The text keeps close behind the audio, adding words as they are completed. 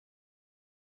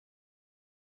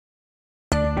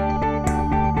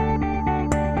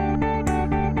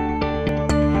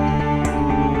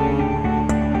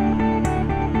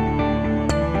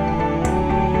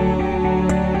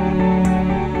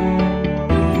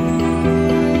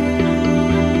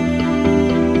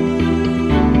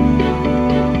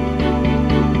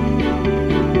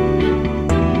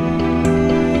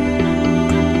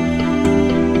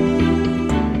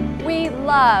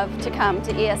come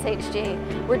to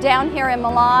ESHG. We're down here in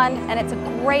Milan, and it's a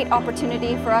great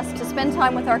opportunity for us to spend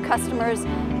time with our customers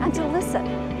and to listen.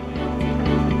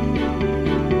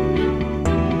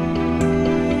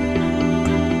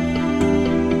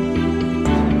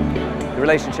 The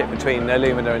relationship between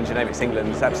Illumina and Genomics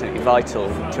England is absolutely vital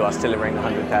to us delivering the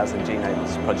 100,000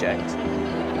 Genomes project.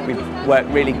 We've worked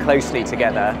really closely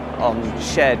together on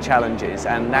shared challenges,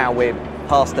 and now we're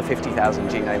past the 50,000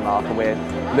 genome mark and we're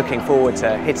looking forward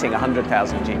to hitting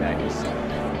 100,000 genomes.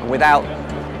 And without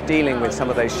dealing with some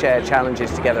of those shared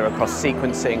challenges together across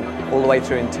sequencing all the way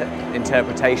through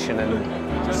interpretation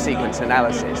and sequence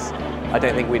analysis, I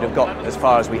don't think we'd have got as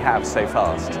far as we have so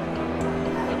fast.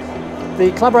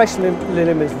 The collaboration with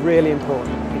Illumina is really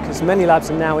important because many labs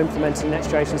are now implementing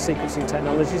next-generation sequencing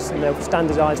technologies and they'll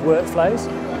standardise workflows.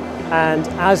 And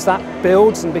as that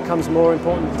builds and becomes more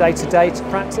important day-to-day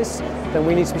practice, then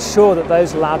we need to be sure that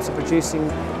those labs are producing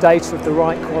data of the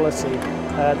right quality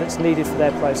that's needed for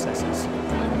their processes.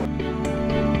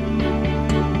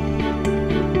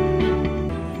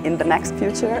 In the next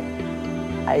future,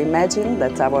 I imagine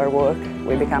that our work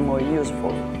will become more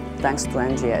useful thanks to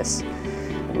NGS.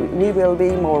 We will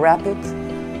be more rapid,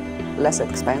 less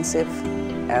expensive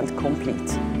and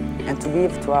complete, and to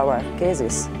give to our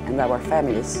cases and our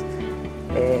families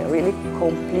a really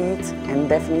complete and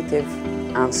definitive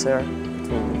answer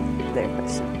to their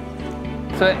question.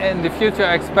 So in the future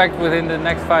I expect within the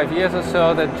next 5 years or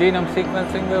so that genome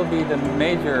sequencing will be the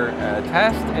major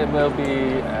test. It will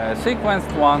be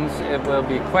sequenced once, it will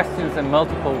be questions in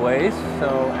multiple ways,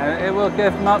 and it will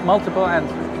give multiple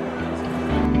answers.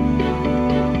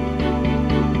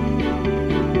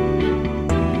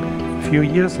 A few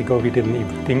years ago we didn't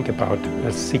even think about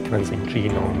sequencing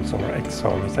genomes or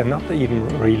exomes and not even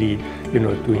really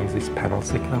doing this panel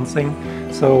sequencing.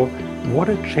 So what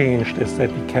had changed is that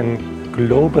we can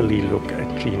globally look at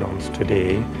genomes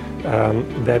today,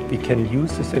 that we can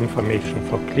use this information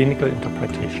for clinical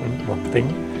interpretation, one thing.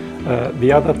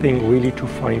 The other thing really to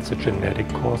find the genetic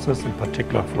causes, in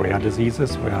particular for rare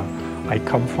diseases where I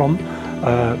come from.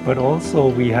 But also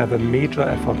we have a major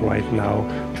effort right now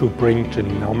to bring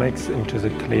genomics into the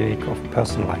clinic of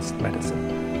personalized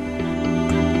medicine.